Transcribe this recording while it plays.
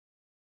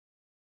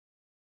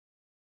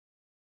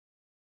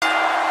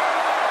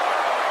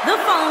The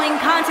following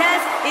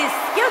contest is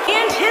Skilk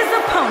and his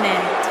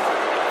opponent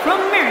from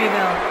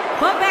Maryville,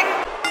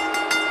 Quebec.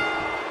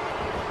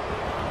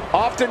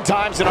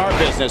 Oftentimes in our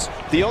business,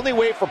 the only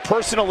way for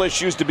personal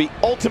issues to be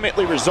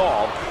ultimately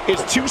resolved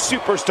is two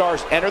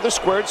superstars enter the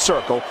squared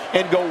circle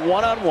and go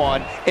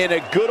one-on-one in a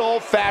good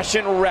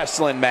old-fashioned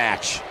wrestling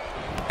match.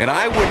 And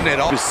I wouldn't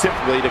at all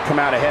specifically to come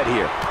out ahead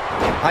here.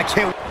 I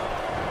can't.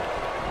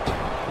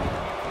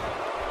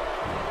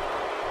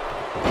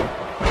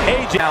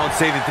 AJ now would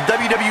say that the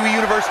WWE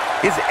Universe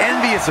is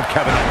envious of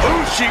Kevin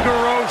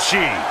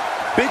Ushigoroshi.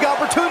 Big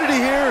opportunity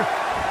here.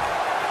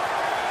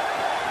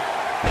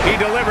 He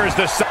delivers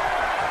the...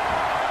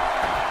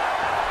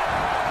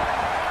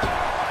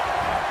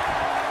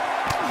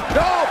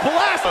 Oh,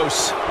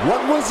 Blastos!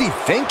 What was he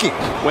thinking?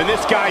 When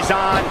this guy's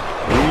on,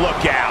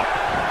 look out.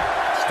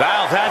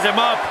 Styles has him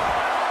up.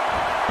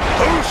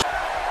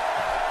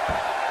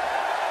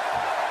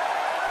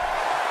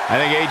 I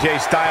think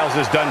AJ Styles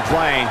is done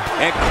playing.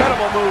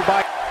 Incredible move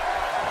by...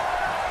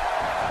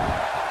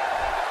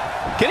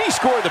 Can he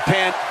score the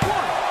pin? 1,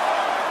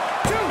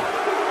 2,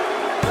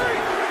 3.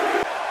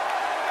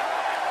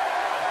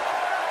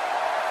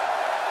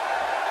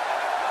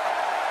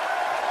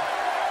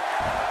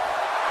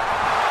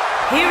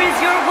 Here is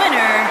your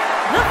winner,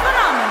 the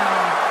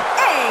phenomenal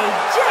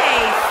AJ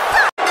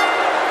Styles.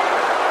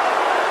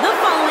 The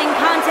following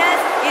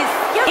contest is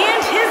Skilk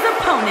and his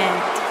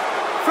opponent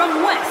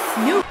from West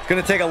New... It's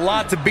going to take a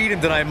lot to beat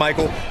him tonight,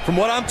 Michael. From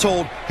what I'm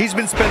told, he's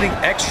been spending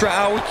extra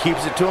hours.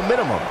 Keeps it to a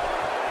minimum.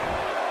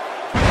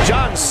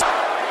 John's...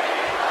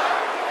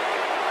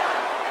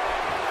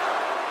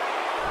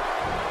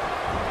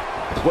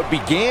 What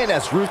began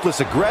as ruthless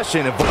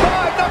aggression of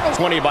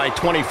 20 by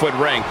 20 foot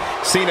ring.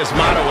 Cena's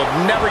motto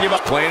of never give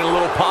up. Playing a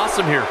little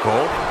possum here,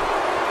 Cole.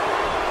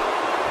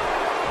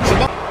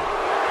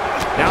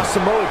 Now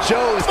Samoa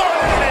Joe is...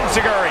 And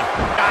Zaguri.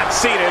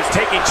 Cena is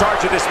taking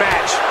charge of this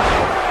match.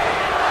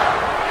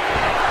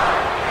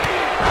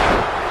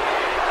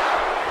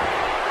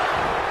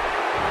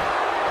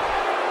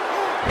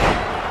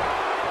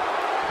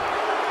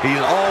 He's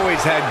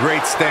always had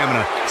great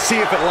stamina. See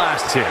if it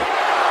lasts here.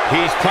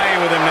 He's playing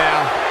with him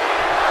now.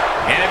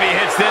 And if he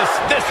hits this,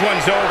 this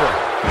one's over.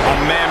 A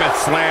mammoth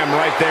slam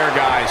right there,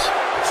 guys.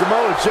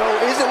 Samoa Joe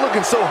isn't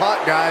looking so hot,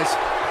 guys.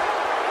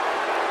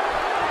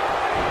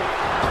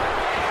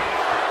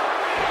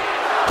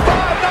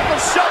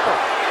 Five-knuckle shuffle.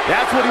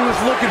 That's what he was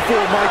looking for,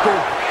 Michael.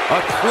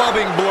 A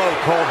clubbing blow,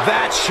 Cole.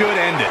 That should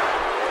end it.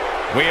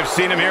 We have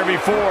seen him here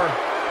before.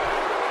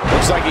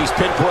 Looks like he's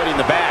pinpointing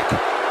the back.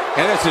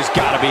 And this has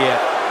got to be it.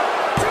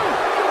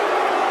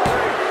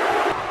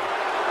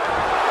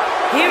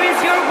 Here is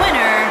your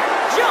winner,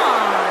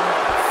 John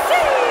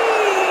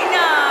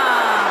Cena.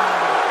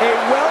 A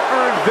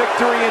well-earned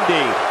victory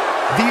indeed.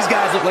 These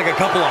guys look like a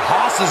couple of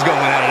hosses going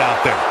at it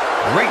out there.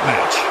 Great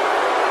match.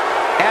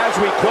 As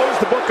we close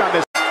the book on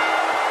this.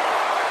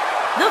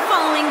 The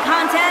following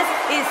contest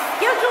is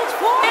scheduled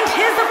for and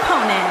his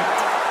opponent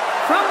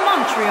from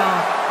Montreal,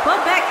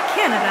 Quebec,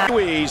 Canada.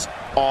 Louise,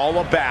 all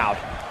about.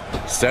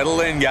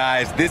 Settle in,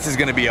 guys. This is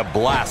going to be a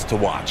blast to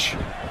watch.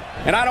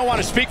 And I don't want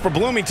to speak for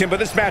Bloomington, but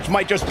this match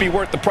might just be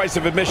worth the price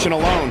of admission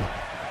alone.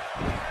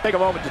 Take a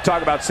moment to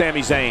talk about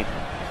Sami Zayn.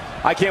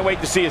 I can't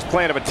wait to see his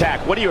plan of attack.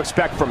 What do you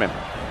expect from him?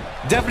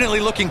 Definitely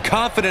looking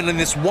confident in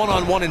this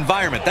one-on-one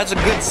environment. That's a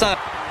good sign.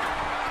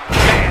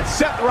 And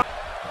Seth Rollins.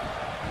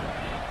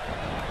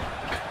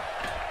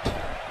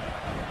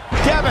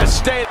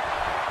 Devastated.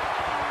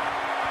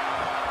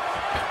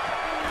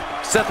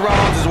 Seth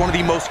Rollins is one of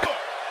the most...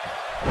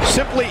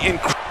 Simply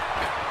incredible.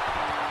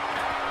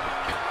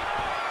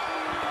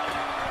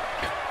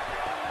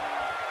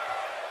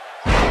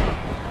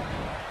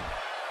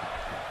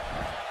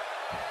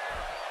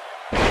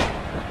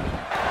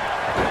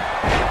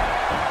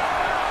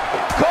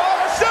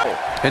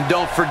 And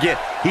don't forget,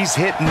 he's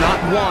hit not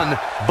one,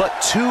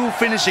 but 2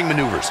 finishing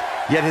maneuvers.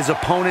 Yet his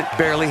opponent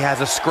barely has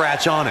a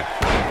scratch on him.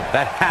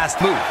 That has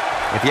to move.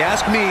 If you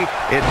ask me,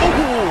 it...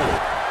 Ooh.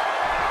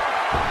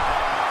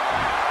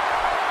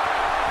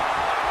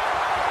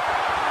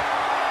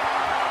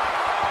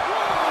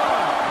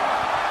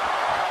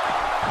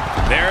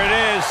 There it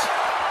is.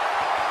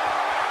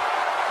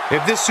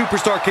 If this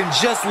superstar can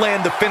just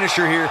land the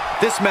finisher here,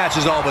 this match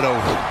is all but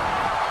over.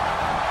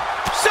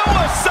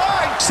 Suicide!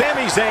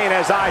 Sami Zayn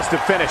has eyes to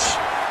finish.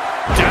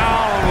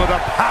 Down with a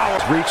power.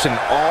 Reached an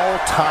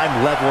all-time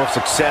level of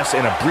success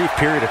in a brief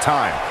period of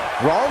time.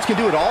 Rollins can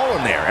do it all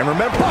in there. And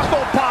remember,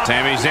 buckle pop.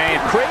 Sami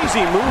Zayn,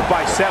 crazy move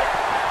by Seth.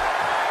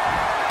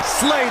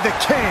 Slay the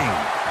king.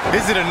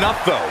 Is it enough,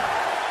 though?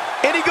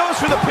 And he goes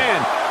for the pin.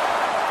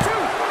 2,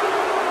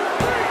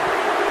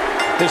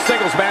 3. This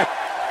singles match.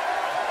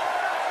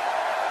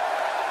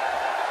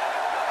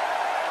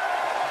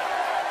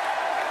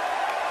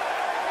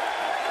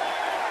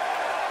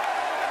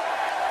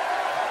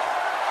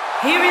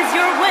 Here is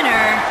your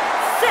winner,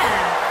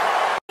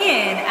 Seth,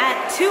 in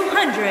at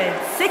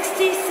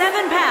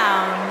 267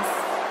 pounds.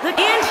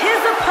 And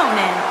his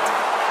opponent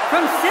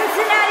from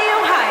Cincinnati,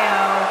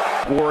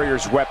 Ohio,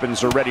 Warrior's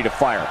weapons are ready to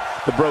fire.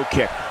 The bro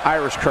kick,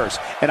 Irish curse,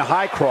 and a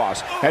high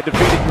cross had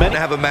defeated many.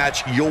 Have a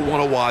match you'll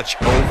want to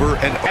watch over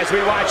and over. As we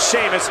watch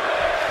Sheamus,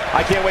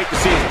 I can't wait to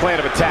see his plan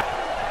of attack.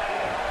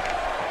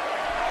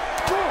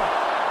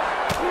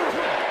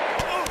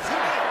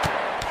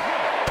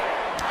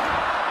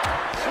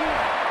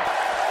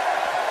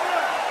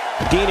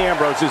 Dean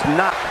Ambrose is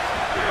not.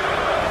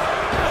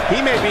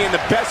 He may be in the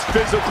best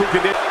physical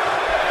condition.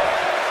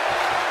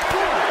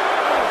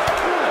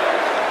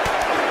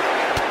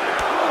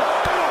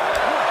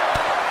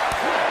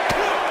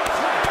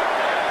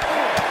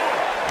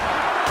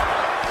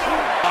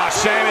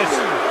 Sheamus.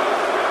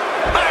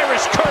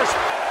 Irish curse.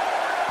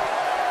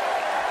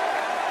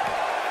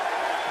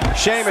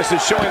 Sheamus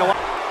is showing a lot.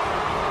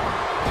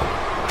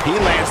 He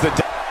lands the.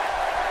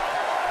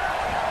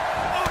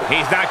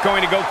 He's not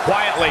going to go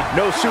quietly.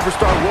 No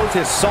superstar worth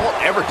his salt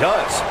ever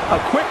does. A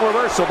quick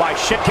reversal by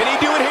Sheamus. Can he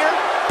do it here?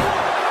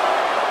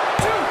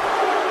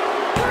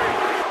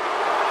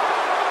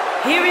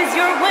 Here is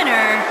your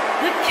winner,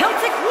 the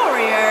Celtic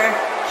Warrior,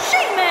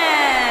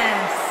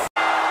 Sheamus.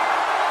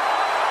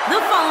 The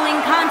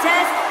following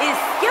contest is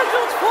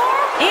scheduled for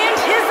and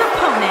his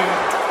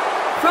opponent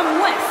from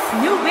West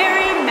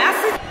Newbury,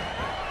 Massachusetts.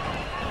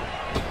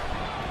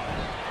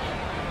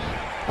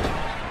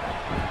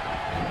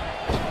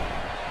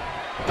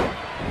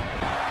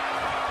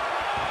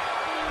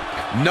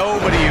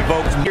 Nobody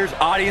evokes. Here's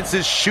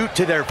audiences shoot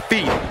to their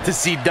feet to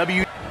see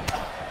W.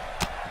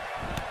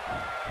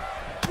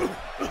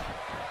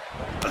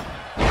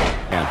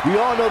 We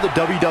all know the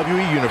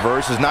WWE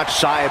Universe is not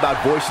shy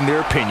about voicing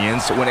their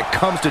opinions. When it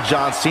comes to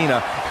John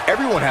Cena,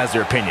 everyone has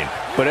their opinion.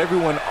 But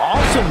everyone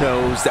also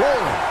knows that...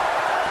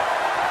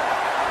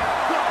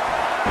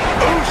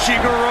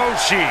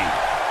 Ushigoroshi.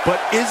 But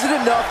is it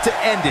enough to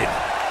end it?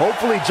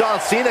 Hopefully John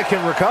Cena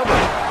can recover.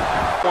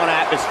 One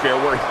atmosphere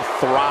where he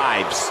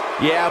thrives.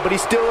 Yeah, but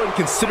he's still in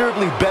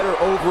considerably better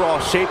overall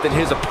shape than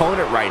his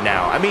opponent right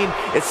now. I mean,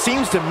 it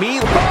seems to me...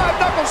 Five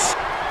knuckles!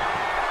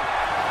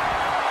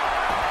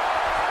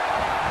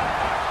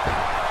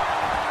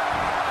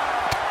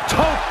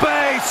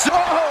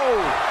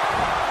 Oh!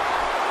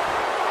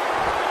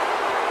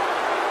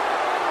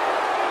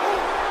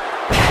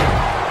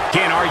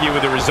 Can't argue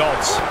with the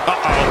results.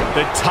 Uh-oh,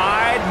 the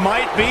tide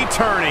might be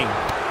turning.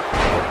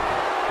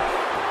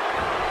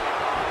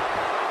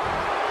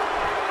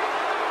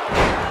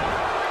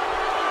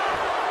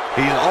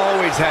 He's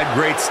always had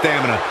great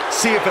stamina.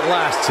 See if it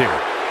lasts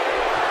here.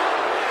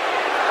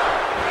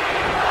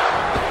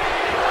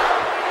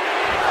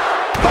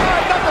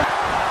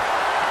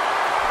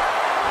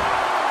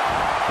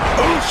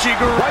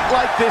 Right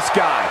like this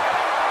guy.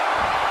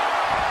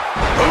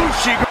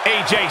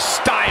 AJ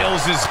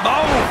Styles is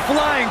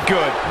flying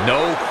good.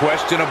 No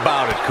question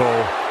about it,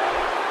 Cole.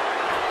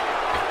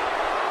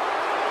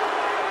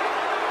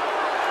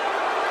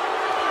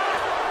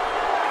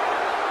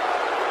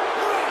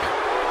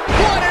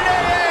 What an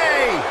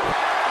AA!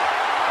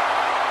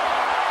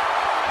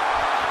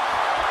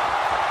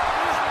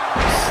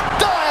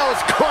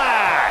 Styles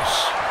clash!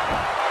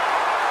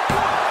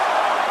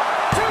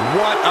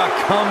 What a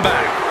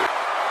comeback.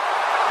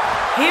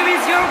 Here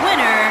is your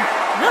winner,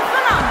 the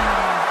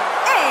phenomenal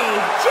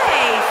AJ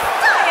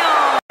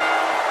Styles.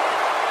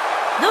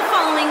 The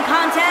following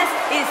contest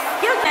is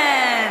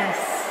Sheamus.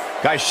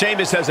 Guys,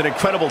 Sheamus has an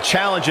incredible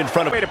challenge in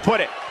front of him. Way to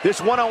put it. This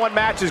one-on-one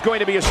match is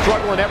going to be a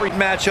struggle in every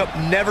Matchup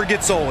never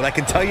gets old, I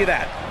can tell you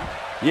that.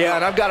 Yeah,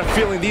 and I've got a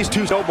feeling these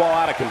two snowball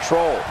out of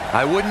control.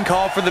 I wouldn't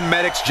call for the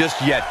medics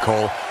just yet,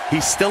 Cole. He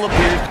still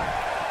appears...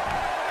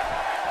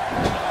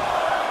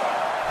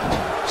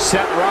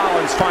 Seth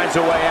Rollins finds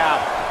a way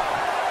out.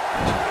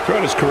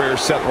 Throughout his career,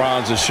 Seth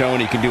Rollins has shown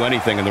he can do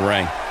anything in the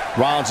ring.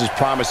 Rollins has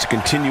promised to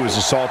continue his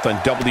assault on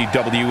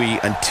WWE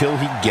until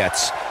he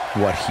gets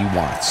what he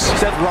wants.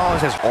 Seth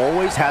Rollins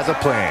always has a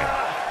plan.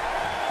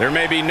 There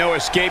may be no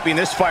escaping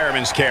this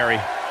fireman's carry.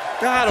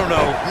 I don't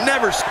know.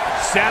 Never...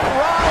 Seth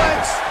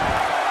Rollins!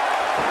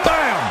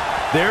 Bam!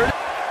 There it is.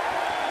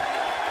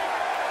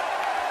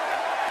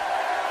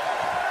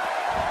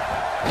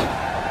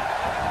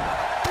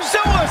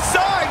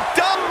 Suicide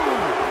double!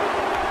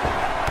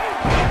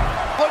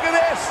 Look at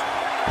this!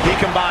 He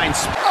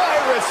combines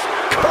Irish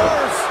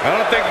curse! I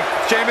don't think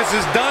Sheamus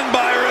is done,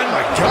 Byron. Oh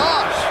my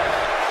gosh!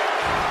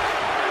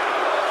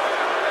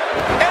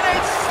 And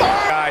it's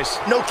far! guys.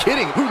 No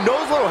kidding. Who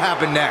knows what will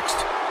happen next?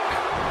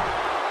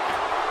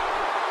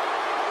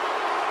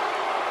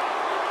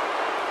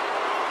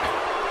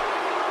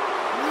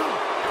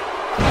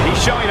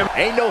 He's showing him.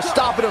 Ain't no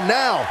stopping him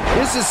now.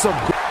 This is some...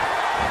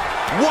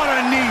 What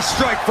a knee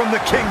strike from the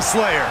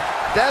Kingslayer.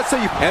 That's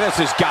how you... And this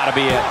has got to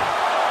be it.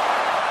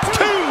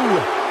 2!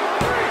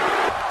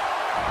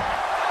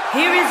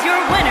 Here is your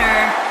winner,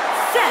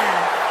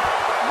 Seth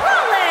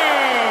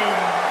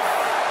Rollins.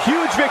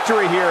 Huge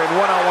victory here in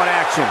one-on-one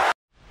action.